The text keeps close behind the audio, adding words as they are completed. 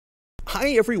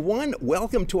Hi everyone,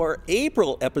 welcome to our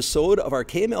April episode of our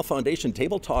KML Foundation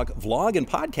Table Talk vlog and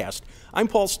podcast. I'm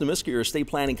Paul Stamiska, your estate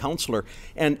planning counselor,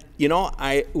 and you know,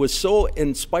 I was so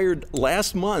inspired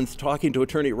last month talking to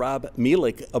attorney Rob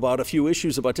Mielek about a few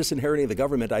issues about disinheriting the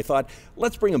government. I thought,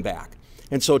 let's bring him back.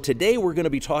 And so today we're going to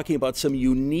be talking about some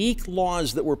unique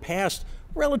laws that were passed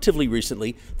relatively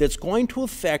recently that's going to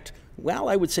affect, well,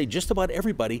 I would say just about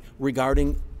everybody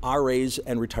regarding RAs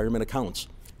and retirement accounts.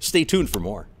 Stay tuned for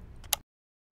more.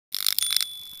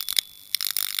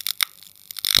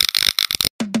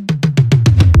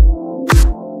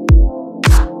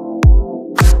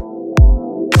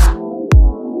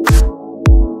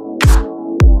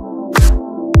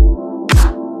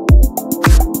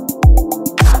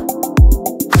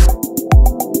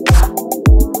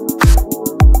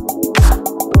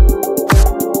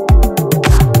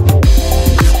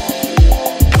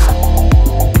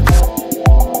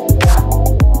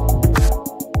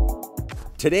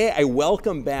 Today, I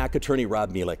welcome back attorney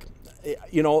Rob Mielek.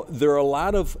 You know, there are a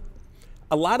lot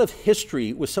of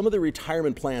history with some of the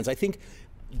retirement plans. I think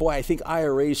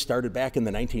IRAs started back in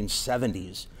the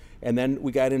 1970s, and then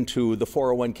we got into the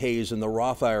 401ks and the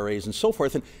Roth IRAs and so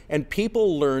forth, and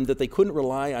people learned that they couldn't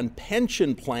rely on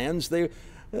pension plans. Their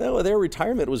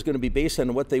retirement was going to be based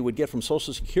on what they would get from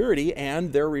Social Security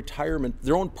and their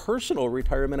own personal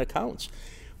retirement accounts.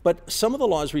 But some of the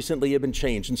laws recently have been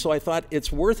changed, and so I thought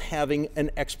it's worth having an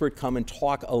expert come and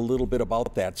talk a little bit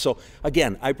about that. So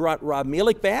again, I brought Rob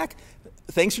Mielek back.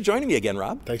 Thanks for joining me again,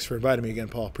 Rob. Thanks for inviting me again,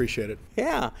 Paul. Appreciate it.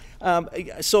 Yeah.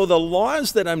 So the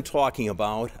laws that I'm talking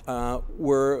about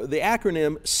were the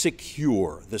acronym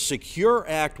SECURE. The SECURE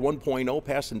Act 1.0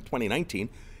 passed in 2019,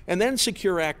 and then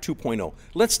SECURE Act 2.0.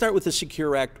 Let's start with the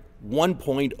SECURE Act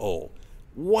 1.0.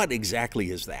 What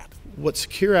exactly is that? What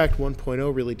Secure Act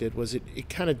 1.0 really did was it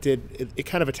kind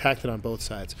of attacked it on both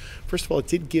sides. First of all, it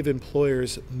did give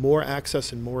employers more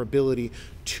access and more ability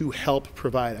to help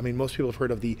provide. I mean, most people have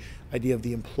heard of the idea of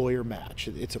the employer match.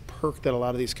 It's a perk that a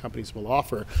lot of these companies will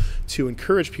offer to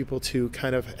encourage people to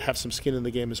kind of have some skin in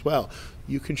the game as well.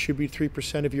 You contribute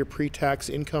 3% of your pre-tax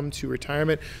income to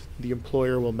retirement, the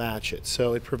employer will match it.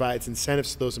 So it provides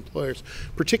incentives to those employers,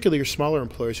 particularly your smaller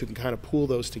employers who can kind of pool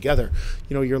those together.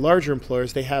 You know, your larger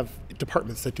employers, they have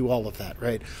departments that do all of that,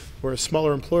 right? Whereas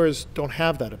smaller employers don't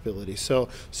have that ability. So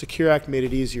Secure Act made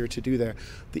it easier to do there.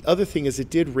 The other thing is it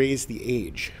did raise the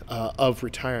age of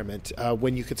retirement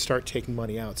when you could start taking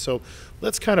money out. So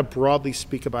let's kind of broadly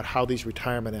speak about how these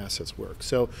retirement assets work.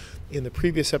 So in the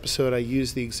previous episode, I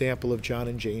used the example of John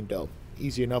and Jane Doe.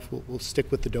 Easy enough, we'll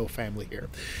stick with the Doe family here.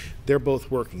 They're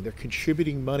both working. They're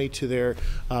contributing money to their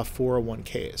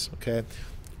 401ks, okay?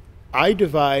 I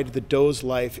divide the Doe's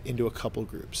life into a couple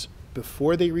groups.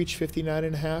 Before they reach 59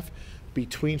 and a half,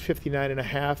 between 59 and a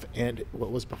half and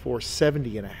what was before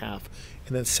 70 and a half,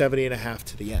 and then 70 and a half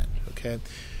to the end, okay?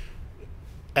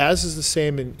 As is the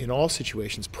same in all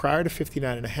situations, prior to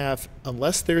 59 and a half,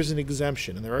 unless there's an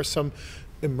exemption, and there are some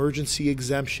emergency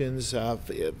exemptions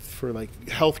for like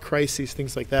health crises,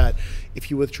 things like that.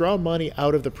 If you withdraw money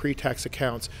out of the pre-tax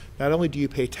accounts, not only do you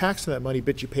pay tax on that money,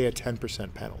 but you pay a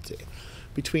 10% penalty.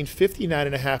 Between 59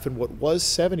 and a half and what was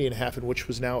 70 and a half, and which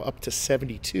was now up to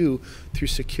 72 through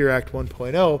Secure Act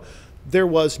 1.0, there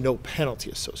was no penalty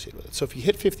associated with it. So if you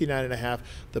hit 59 and a half,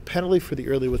 the penalty for the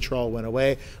early withdrawal went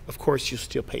away. Of course, you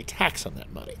still pay tax on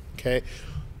that money, okay?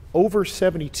 Over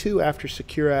 72 after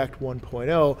Secure Act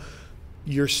 1.0,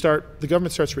 the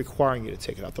government starts requiring you to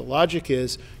take it out. The logic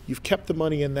is you've kept the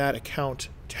money in that account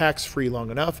tax-free long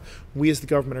enough. We as the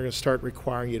government are going to start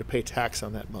requiring you to pay tax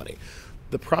on that money.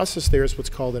 The process there is what's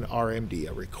called an RMD,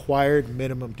 a required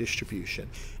minimum distribution.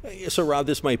 So Rob,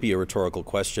 this might be a rhetorical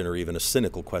question or even a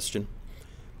cynical question.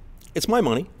 It's my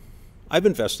money. I've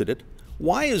invested it.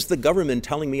 Why is the government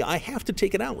telling me I have to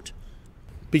take it out?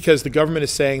 Because the government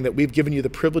is saying that we've given you the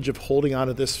privilege of holding on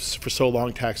to this for so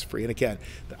long tax-free. And again,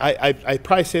 I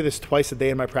probably say this twice a day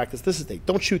in my practice.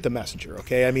 Don't shoot the messenger,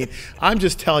 okay? I mean, I'm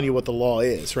just telling you what the law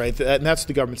is, right? And that's what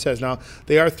the government says. Now,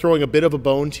 they are throwing a bit of a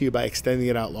bone to you by extending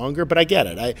it out longer, but I get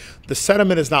it. The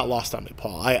sentiment is not lost on me,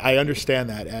 Paul. I understand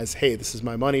that as, hey, this is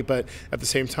my money, but at the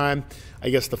same time, I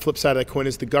guess the flip side of that coin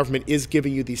is the government is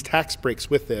giving you these tax breaks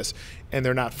with this, and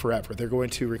they're not forever. They're going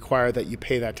to require that you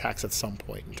pay that tax at some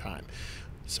point in time.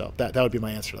 So that would be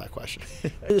my answer to that question.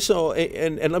 So,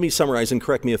 and let me summarize and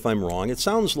correct me if I'm wrong. It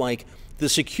sounds like the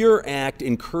Secure Act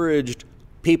encouraged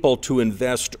people to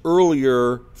invest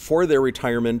earlier for their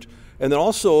retirement, and then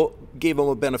also gave them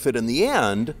a benefit in the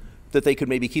end that they could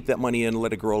maybe keep that money in and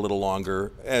let it grow a little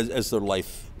longer as their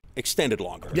life extended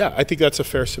longer. Yeah, I think that's a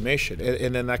fair summation.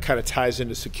 And then that kind of ties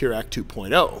into Secure Act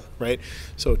 2.0, right?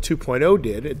 So 2.0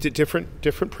 did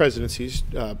different presidencies.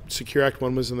 Secure Act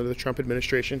 1 was under the Trump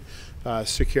administration.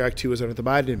 Secure Act 2 was under the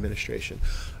Biden administration.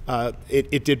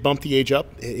 It did bump the age up.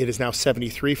 It is now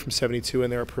 73 from 72,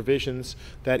 and there are provisions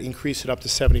that increase it up to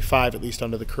 75, at least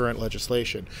under the current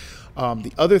legislation.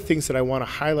 The other things that I want to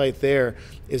highlight there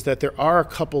is that there are a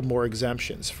couple more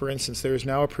exemptions. For instance, there is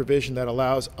now a provision that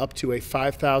allows up to a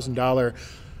 $5,000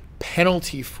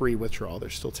 penalty-free withdrawal.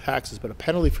 There's still taxes, but a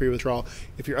penalty-free withdrawal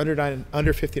if you're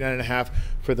under 59 and a half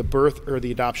for the birth or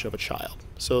the adoption of a child.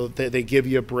 So they give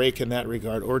you a break in that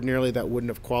regard. Ordinarily, that wouldn't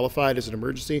have qualified as an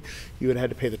emergency. You would have had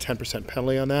to pay the 10%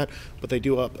 penalty on that, but they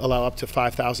do allow up to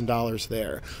 $5,000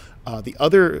 there. The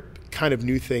other kind of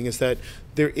new thing is that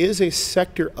there is a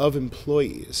sector of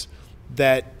employees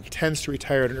that tends to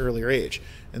retire at an earlier age,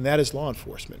 and that is law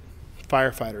enforcement.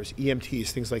 Firefighters, EMTs,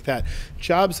 things like that.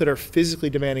 Jobs that are physically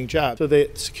demanding jobs. So the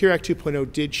Secure Act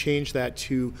 2.0 did change that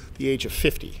to the age of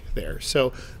 50 there.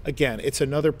 So again, it's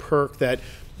another perk that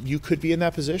you could be in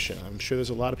that position. I'm sure there's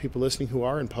a lot of people listening who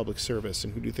are in public service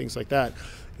and who do things like that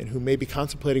and who may be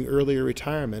contemplating earlier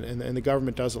retirement, and the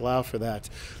government does allow for that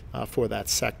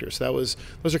sector. So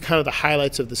those are kind of the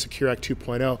highlights of the Secure Act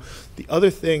 2.0. The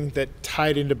other thing that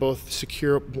tied into both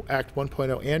Secure Act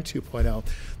 1.0 and 2.0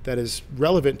 that is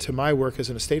relevant to my work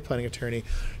as an estate planning attorney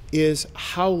is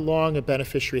how long a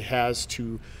beneficiary has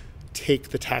to take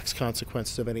the tax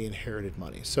consequences of any inherited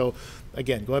money. So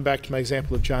again, going back to my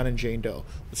example of John and Jane Doe,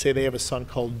 let's say they have a son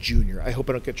called Junior. I hope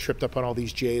I don't get tripped up on all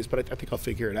these J's, but I think I'll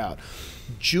figure it out.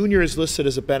 Junior is listed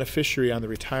as a beneficiary on the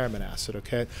retirement asset,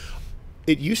 okay?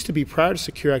 It used to be prior to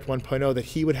Secure Act 1.0 that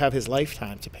he would have his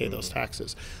lifetime to pay those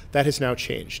taxes. That has now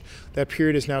changed. That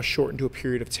period is now shortened to a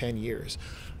period of 10 years.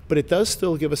 But it does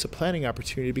still give us a planning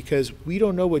opportunity because we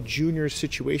don't know what Junior's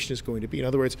situation is going to be. In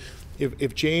other words,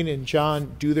 if Jane and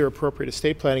John do their appropriate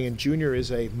estate planning and Junior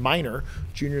is a minor,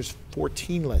 Junior's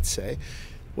 14, let's say,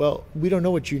 well, we don't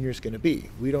know what Junior is going to be.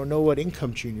 We don't know what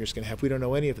income Junior is going to have. We don't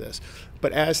know any of this.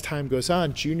 But as time goes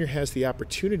on, Junior has the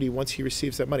opportunity, once he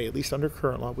receives that money, at least under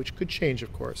current law, which could change,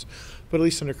 of course, but at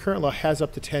least under current law, has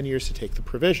up to 10 years to take the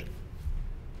provision.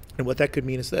 And what that could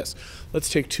mean is this. Let's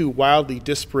take two wildly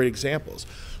disparate examples.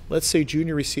 Let's say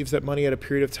Junior receives that money at a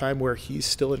period of time where he's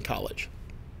still in college.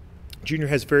 Junior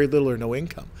has very little or no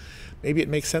income. Maybe it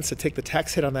makes sense to take the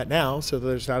tax hit on that now so that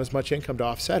there's not as much income to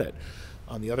offset it.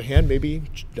 On the other hand, maybe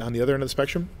on the other end of the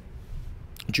spectrum,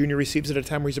 Junior receives it at a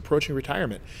time where he's approaching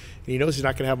retirement, and he knows he's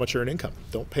not going to have much earned income.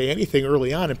 Don't pay anything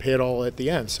early on and pay it all at the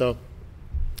end. So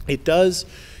it does,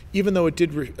 even though it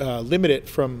did limit it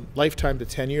from lifetime to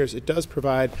 10 years, it does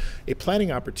provide a planning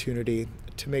opportunity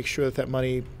to make sure that that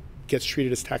money gets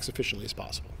treated as tax efficiently as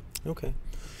possible. Okay.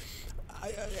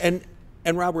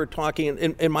 And Rob, we're talking,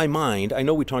 in my mind, I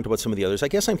know we talked about some of the others. I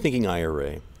guess I'm thinking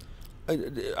IRA.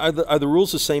 Are the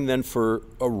rules the same then for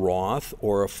a Roth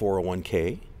or a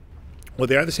 401k? Well,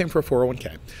 they are the same for a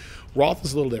 401k. Roth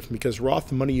is a little different because Roth,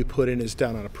 the money you put in is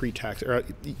done on a pre-tax, or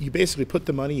you basically put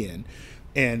the money in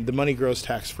and the money grows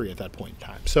tax-free at that point in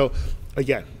time. So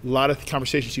again, a lot of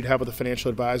conversations you'd have with a financial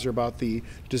advisor about the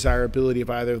desirability of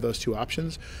either of those two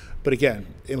options. But again,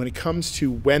 when it comes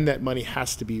to when that money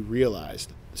has to be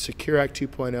realized, Secure Act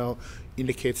 2.0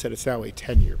 indicates that it's now a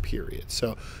 10-year period.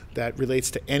 So that relates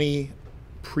to any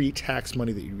pre-tax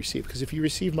money that you receive. Because if you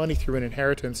receive money through an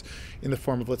inheritance in the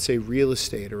form of, let's say, real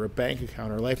estate or a bank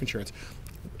account or life insurance,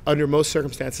 under most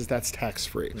circumstances, that's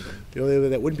tax-free. Mm-hmm. The only way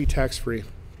that wouldn't be tax-free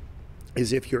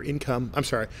is if your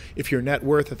if your net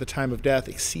worth at the time of death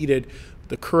exceeded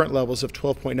the current levels of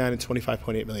 $12.9 and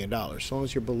 $25.8 million. As long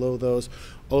as you're below those,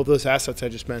 all of those assets I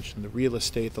just mentioned, the real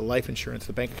estate, the life insurance,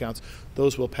 the bank accounts,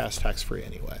 those will pass tax-free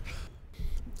anyway.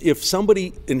 If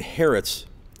somebody inherits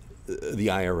the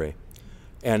IRA,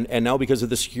 and now because of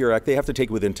the Secure Act, they have to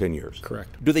take it within 10 years.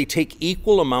 Correct. Do they take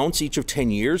equal amounts each of 10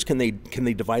 years? Can they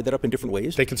divide that up in different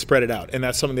ways? They can spread it out, and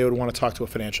that's something they would want to talk to a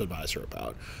financial advisor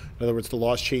about. In other words, the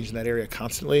laws change in that area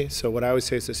constantly. So what I always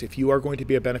say is this: if you are going to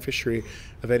be a beneficiary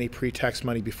of any pre-tax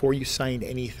money, before you sign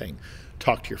anything,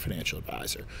 talk to your financial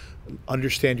advisor.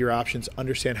 Understand your options,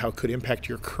 understand how it could impact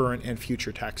your current and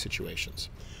future tax situations.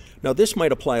 Now, this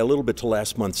might apply a little bit to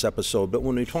last month's episode, but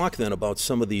when we talk then about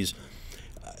some of these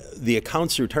the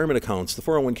accounts, the retirement accounts, the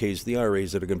 401ks, the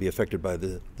IRAs that are going to be affected by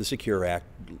the Secure Act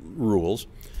rules,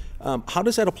 how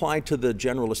does that apply to the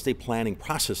general estate planning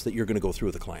process that you're going to go through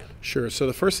with a client? Sure. So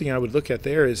the first thing I would look at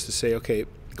there is to say, okay,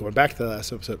 going back to the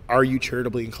last episode, are you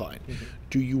charitably inclined? Mm-hmm.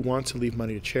 Do you want to leave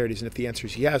money to charities? And if the answer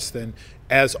is yes, then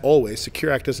as always,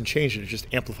 Secure Act doesn't change it, it just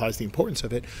amplifies the importance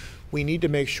of it. We need to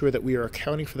make sure that we are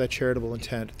accounting for that charitable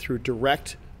intent through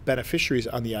direct beneficiaries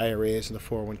on the IRAs and the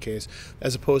 401ks,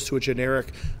 as opposed to a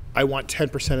generic, I want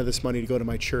 10% of this money to go to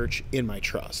my church in my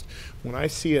trust. When I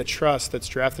see a trust that's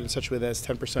drafted in such a way that has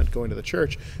 10% going to the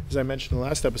church, as I mentioned in the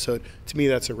last episode, to me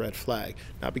that's a red flag.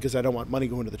 Not because I don't want money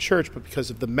going to the church, but because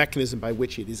of the mechanism by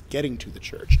which it is getting to the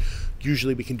church.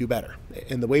 Usually we can do better.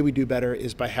 And the way we do better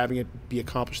is by having it be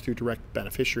accomplished through direct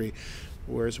beneficiary,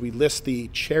 whereas we list the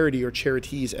charity or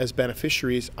charities as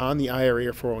beneficiaries on the IRA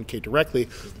or 401k directly,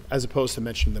 as opposed to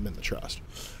mentioning them in the trust.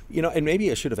 You know, and maybe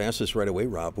I should have asked this right away,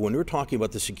 Rob, but when we're talking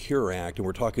about the Secure Act and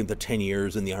we're talking the 10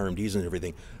 years and the RMDs and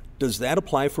everything, does that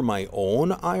apply for my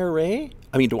own IRA?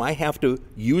 I mean, do I have to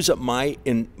use up my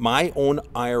own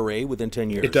IRA within 10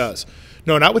 years? It does.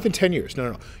 No, not within 10 years.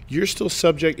 No. You're still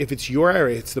subject, if it's your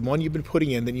IRA, it's the one you've been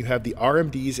putting in, then you have the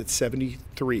RMDs at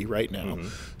 73 right now.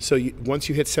 So once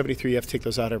you hit 73, you have to take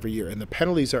those out every year. And the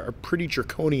penalties are pretty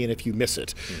draconian if you miss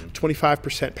it.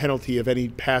 25% penalty of any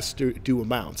past due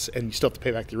amounts, and you still have to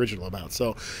pay back the original amount.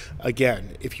 So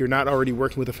again, if you're not already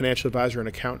working with a financial advisor or an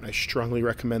accountant, I strongly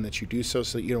recommend that you do so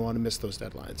that you don't want to miss those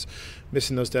deadlines.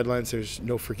 Missing those deadlines, there's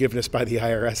no forgiveness by the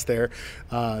IRS there.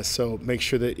 So make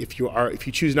sure that if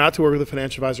you choose not to work with a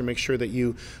financial advisor, make sure that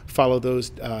you follow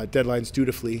those deadlines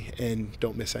dutifully and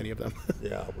don't miss any of them.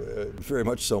 Yeah, very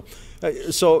much so.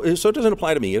 So it doesn't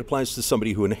apply to me. It applies to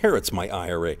somebody who inherits my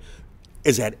IRA.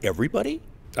 Is that everybody?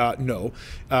 No,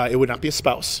 it would not be a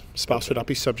spouse. Spouse would not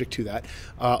be subject to that.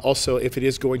 Also, if it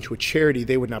is going to a charity,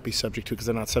 they would not be subject to it because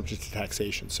they're not subject to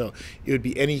taxation. So it would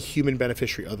be any human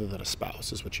beneficiary other than a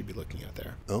spouse is what you'd be looking at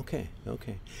there. Okay.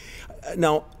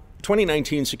 Now,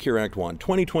 2019 Secure Act 1,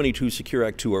 2022 Secure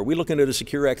Act 2. Are we looking at a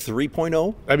Secure Act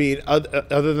 3.0? I mean,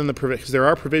 other than the provisions, there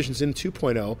are provisions in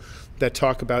 2.0 that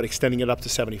talk about extending it up to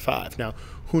 75. Now,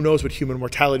 who knows what human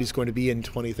mortality is going to be in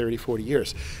 20, 30, 40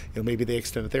 years. Maybe they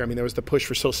extend it there. I mean, there was the push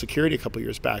for Social Security a couple of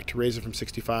years back to raise it from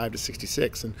 65 to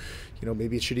 66. And,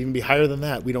 maybe it should even be higher than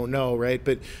that. We don't know, right?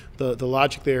 But the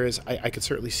logic there is I could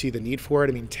certainly see the need for it.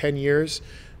 I mean, 10 years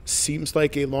seems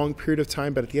like a long period of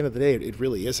time, but at the end of the day, it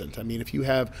really isn't. I mean, if you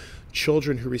have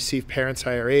children who receive parents'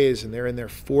 IRAs and they're in their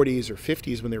 40s or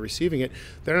 50s when they're receiving it,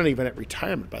 they're not even at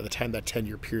retirement by the time that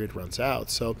 10-year period runs out.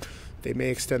 So they may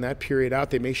extend that period out.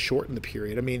 They may shorten the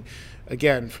period. I mean,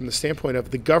 again, from the standpoint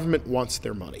of the government wants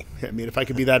their money. I mean, if I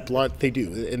could be that blunt, they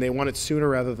do. And they want it sooner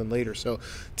rather than later. So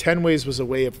 10 ways was a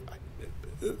way of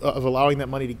allowing that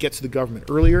money to get to the government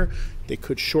earlier. They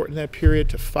could shorten that period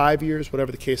to 5 years,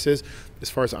 whatever the case is. As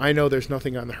far as I know, there's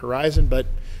nothing on the horizon, but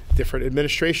different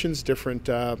administrations, different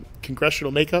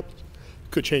congressional makeup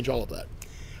could change all of that.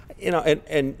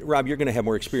 And Rob, you're going to have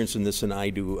more experience in this than I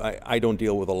do. I don't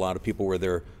deal with a lot of people where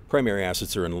their primary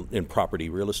assets are in property,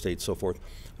 real estate, so forth.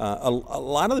 A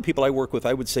lot of the people I work with,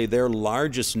 I would say their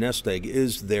largest nest egg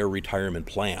is their retirement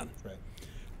plan. Right.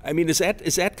 I mean, is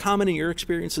that common in your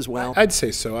experience as well? I'd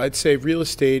say so. I'd say real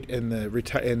estate and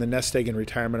the nest egg and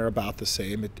retirement are about the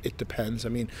same. It depends. I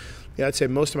mean, I'd say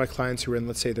most of my clients who are in,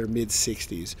 let's say, their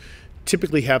mid-60s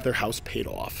typically have their house paid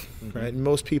off, right? And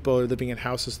most people are living in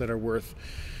houses that are worth,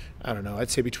 I don't know, I'd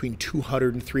say between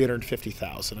 $200,000 and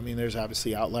 $350,000. I mean, there's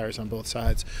obviously outliers on both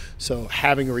sides. So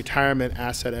having a retirement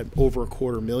asset at over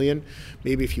 $250,000,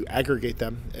 maybe if you aggregate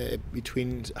them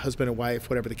between husband and wife,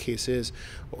 whatever the case is,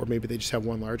 or maybe they just have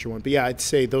one larger one. But yeah, I'd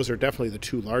say those are definitely the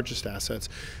two largest assets,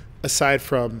 aside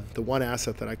from the one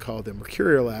asset that I call the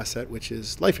mercurial asset, which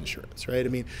is life insurance, right? I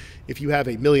mean, if you have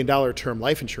a $1 million term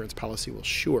life insurance policy, well,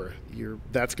 sure,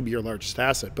 that's going to be your largest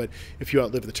asset. But if you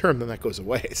outlive the term, then that goes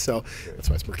away. So that's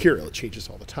why it's mercurial. It changes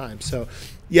all the time. So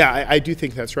yeah, I do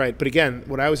think that's right. But again,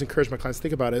 what I always encourage my clients to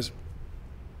think about is,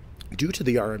 due to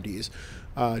the RMDs,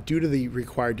 due to the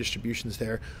required distributions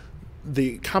there,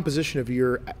 the composition of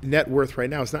your net worth right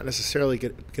now is not necessarily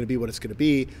going to be what it's going to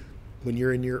be when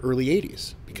you're in your early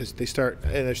 80s, because they start,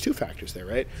 and there's two factors there,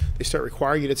 right? They start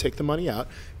requiring you to take the money out,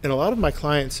 and a lot of my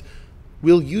clients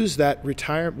will use those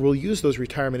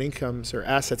retirement incomes or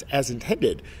assets as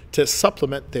intended to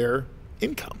supplement their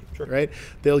income, right?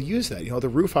 They'll use that. The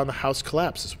roof on the house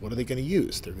collapses. What are they going to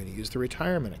use? They're going to use the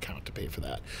retirement account to pay for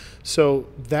that. So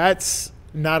that's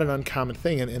not an uncommon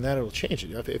thing, and that it'll change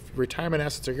it. If retirement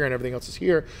assets are here and everything else is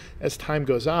here, as time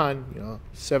goes on,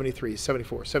 73,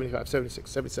 74, 75,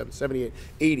 76, 77, 78,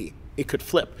 80, it could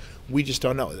flip. We just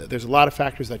don't know. There's a lot of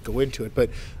factors that go into it, but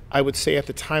I would say at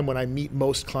the time when I meet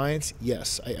most clients,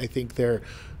 yes, I think their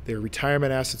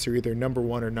retirement assets are either number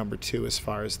one or number two as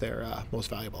far as their most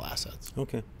valuable assets.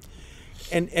 Okay.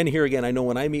 And here again, I know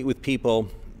when I meet with people,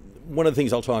 one of the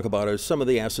things I'll talk about are some of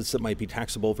the assets that might be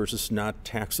taxable versus not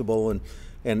taxable,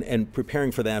 and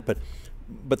preparing for that.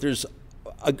 But there's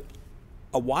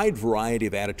a wide variety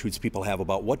of attitudes people have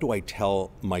about what do I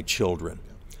tell my children.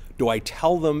 Do I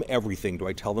tell them everything? Do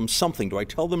I tell them something? Do I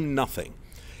tell them nothing?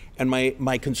 And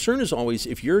my concern is always,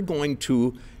 if you're going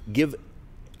to give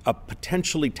a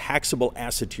potentially taxable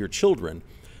asset to your children,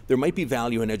 there might be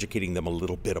value in educating them a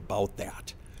little bit about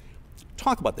that.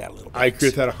 Talk about that a little bit. I agree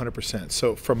with that 100%.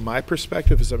 So from my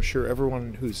perspective, as I'm sure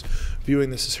everyone who's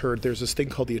viewing this has heard, there's this thing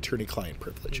called the attorney-client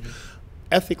privilege. Mm-hmm.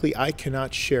 Ethically, I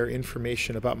cannot share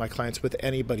information about my clients with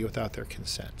anybody without their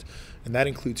consent, and that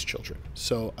includes children.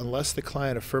 So unless the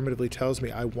client affirmatively tells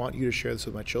me, I want you to share this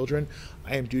with my children,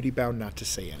 I am duty-bound not to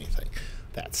say anything.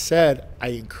 That said, I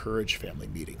encourage family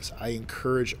meetings. I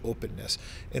encourage openness.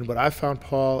 And what I've found,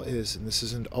 Paul, is, and this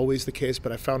isn't always the case,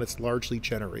 but I found it's largely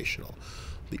generational.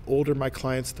 The older my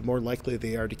clients, the more likely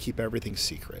they are to keep everything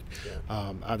secret.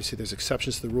 Yeah. Obviously, there's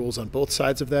exceptions to the rules on both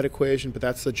sides of that equation, but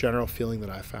that's the general feeling that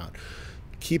I found.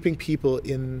 Keeping people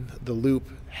in the loop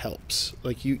helps.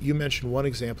 Like you mentioned one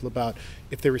example about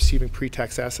if they're receiving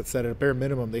pre-tax assets, that at a bare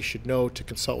minimum they should know to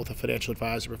consult with a financial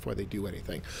advisor before they do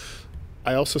anything.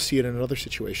 I also see it in another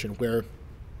situation where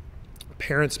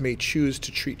parents may choose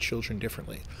to treat children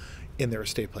differently in their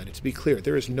estate plan. And to be clear,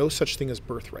 there is no such thing as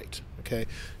birthright, okay?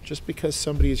 Just because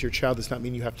somebody is your child does not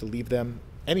mean you have to leave them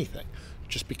anything.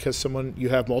 Just because you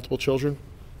have multiple children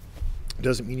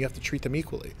doesn't mean you have to treat them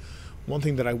equally. One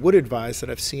thing that I would advise that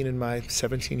I've seen in my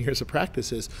 17 years of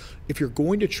practice is if you're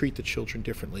going to treat the children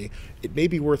differently, it may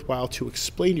be worthwhile to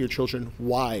explain to your children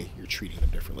why you're treating them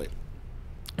differently,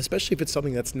 especially if it's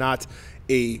something that's not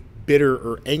a bitter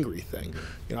or angry thing.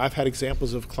 You know, I've had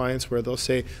examples of clients where they'll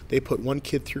say they put one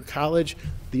kid through college,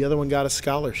 the other one got a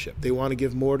scholarship. They want to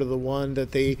give more to the one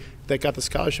that got the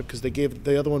scholarship because they gave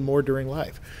the other one more during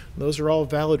life. And those are all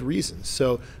valid reasons.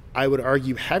 So I would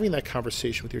argue having that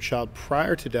conversation with your child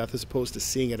prior to death as opposed to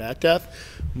seeing it at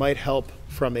death might help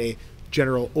from a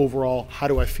general overall, how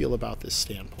do I feel about this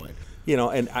standpoint. You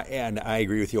know, and I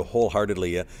agree with you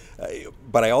wholeheartedly,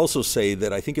 but I also say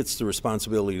that I think it's the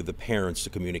responsibility of the parents to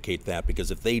communicate that, because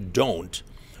if they don't,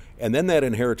 and then that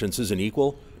inheritance isn't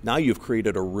equal, now you've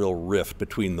created a real rift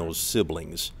between those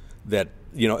siblings that,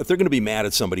 you know, if they're going to be mad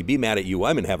at somebody, be mad at you.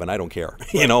 I'm in heaven. I don't care.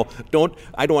 You know,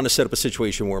 I don't want to set up a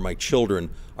situation where my children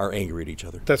are angry at each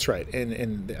other. That's right.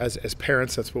 And as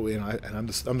parents, that's what we, and I'm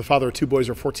the father of two boys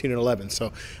who are 14 and 11.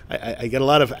 So I get a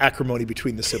lot of acrimony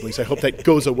between the siblings. I hope that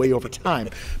goes away over time.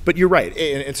 But you're right.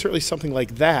 And certainly something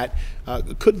like that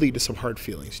could lead to some hard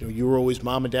feelings. You know, you were always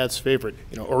mom and dad's favorite,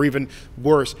 you know, or even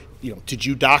worse, you know, did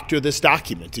you doctor this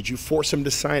document? Did you force him to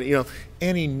sign it? You know,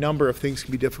 any number of things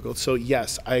can be difficult. So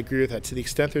yes, I agree with that. To the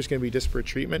extent there's going to be disparate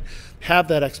treatment, have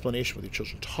that explanation with your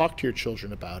children. Talk to your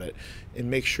children about it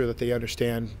and make sure that they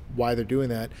understand why they're doing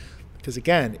that. Because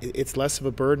again, it's less of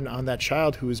a burden on that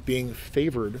child who is being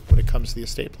favored when it comes to the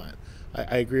estate plan.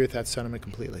 I agree with that sentiment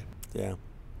completely. Yeah.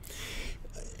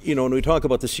 You know, when we talk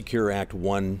about the Secure Act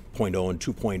 1.0 and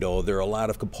 2.0, there are a lot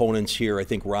of components here. I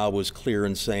think Rob was clear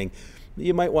in saying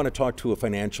you might want to talk to a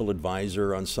financial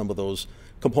advisor on some of those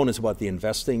components about the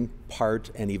investing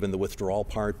part and even the withdrawal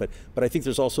part, but I think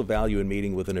there's also value in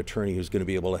meeting with an attorney who's going to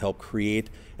be able to help create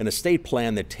an estate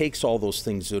plan that takes all those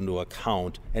things into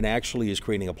account and actually is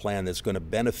creating a plan that's going to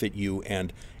benefit you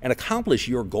and accomplish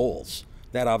your goals.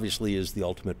 That obviously is the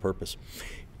ultimate purpose.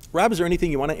 Rob, is there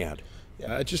anything you want to add?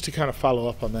 Just to kind of follow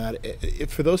up on that,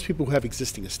 for those people who have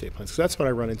existing estate plans, because that's what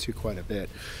I run into quite a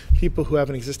bit. People who have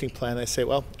an existing plan, I say,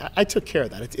 well, I took care of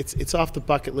that. It's off the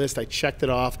bucket list. I checked it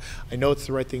off. I know it's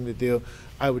the right thing to do.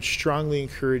 I would strongly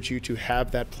encourage you to have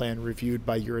that plan reviewed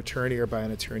by your attorney or by an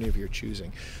attorney of your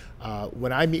choosing.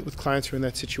 When I meet with clients who are in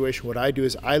that situation, what I do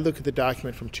is I look at the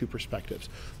document from two perspectives.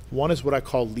 One is what I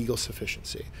call legal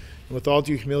sufficiency. And with all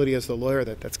due humility as the lawyer,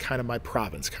 that's kind of my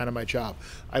province, kind of my job.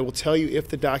 I will tell you if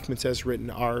the documents as written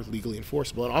are legally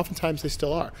enforceable, and oftentimes they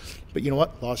still are. But you know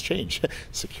what? Laws change.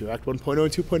 Secure Act 1.0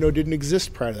 and 2.0 didn't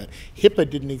exist prior to that. HIPAA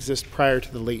didn't exist prior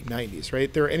to the late 90s,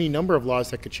 right? There are any number of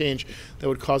laws that could change that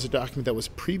would cause a document that was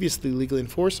previously legally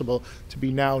enforceable to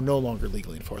be now no longer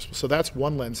legally enforceable. So that's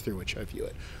one lens through which I view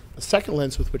it. The second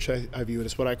lens with which I view it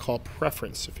is what I call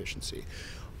preference sufficiency.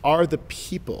 Are the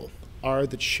people, are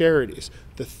the charities,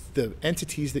 the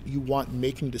entities that you want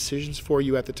making decisions for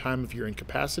you at the time of your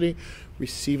incapacity,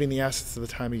 receiving the assets at the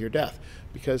time of your death?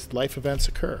 Because life events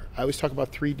occur. I always talk about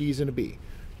 3 Ds and a B: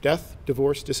 death,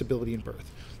 divorce, disability, and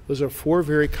birth. Those are 4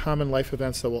 very common life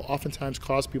events that will oftentimes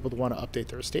cause people to want to update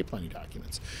their estate planning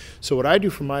documents. So what I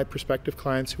do for my prospective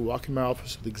clients who walk in my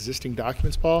office with existing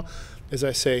documents, Paul, is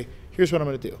I say, here's what I'm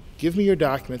going to do. Give me your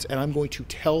documents, and I'm going to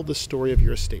tell the story of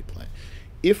your estate plan.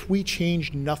 If we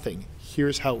change nothing,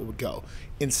 here's how it would go.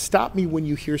 And stop me when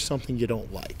you hear something you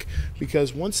don't like.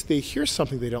 Because once they hear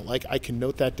something they don't like, I can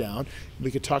note that down, and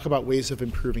we could talk about ways of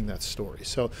improving that story.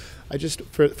 So I just,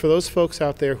 for those folks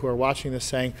out there who are watching this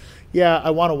saying, yeah,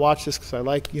 I want to watch this because I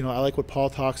like what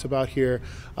Paul talks about here,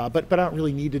 but I don't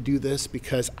really need to do this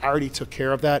because I already took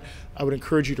care of that, I would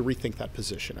encourage you to rethink that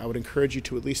position. I would encourage you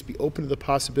to at least be open to the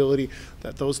possibility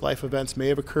that those life events may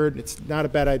have occurred. It's not a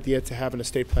bad idea to have an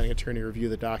estate planning attorney review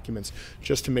the documents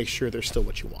just to make sure they're still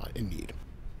what you want and need.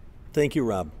 Thank you,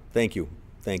 Rob. Thank you.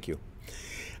 Thank you.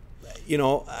 You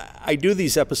know, I do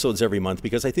these episodes every month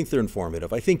because I think they're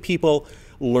informative. I think people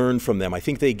learn from them. I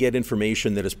think they get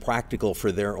information that is practical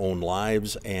for their own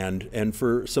lives and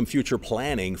for some future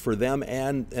planning for them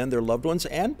and their loved ones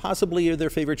and possibly their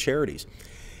favorite charities.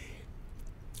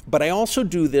 But I also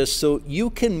do this so you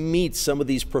can meet some of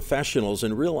these professionals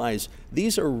and realize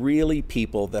these are really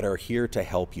people that are here to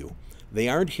help you. They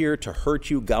aren't here to hurt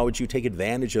you, gouge you, take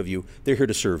advantage of you. They're here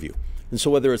to serve you. And so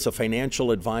whether it's a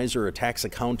financial advisor, a tax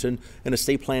accountant, an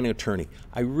estate planning attorney,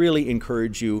 I really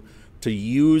encourage you to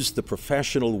use the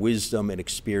professional wisdom and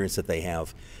experience that they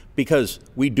have. Because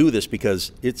we do this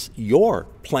because it's your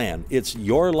plan, it's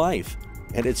your life,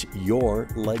 and it's your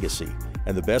legacy.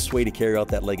 And the best way to carry out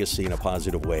that legacy in a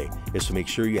positive way is to make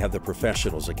sure you have the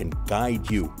professionals that can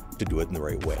guide you to do it in the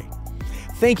right way.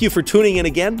 Thank you for tuning in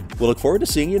again. We'll look forward to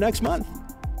seeing you next month.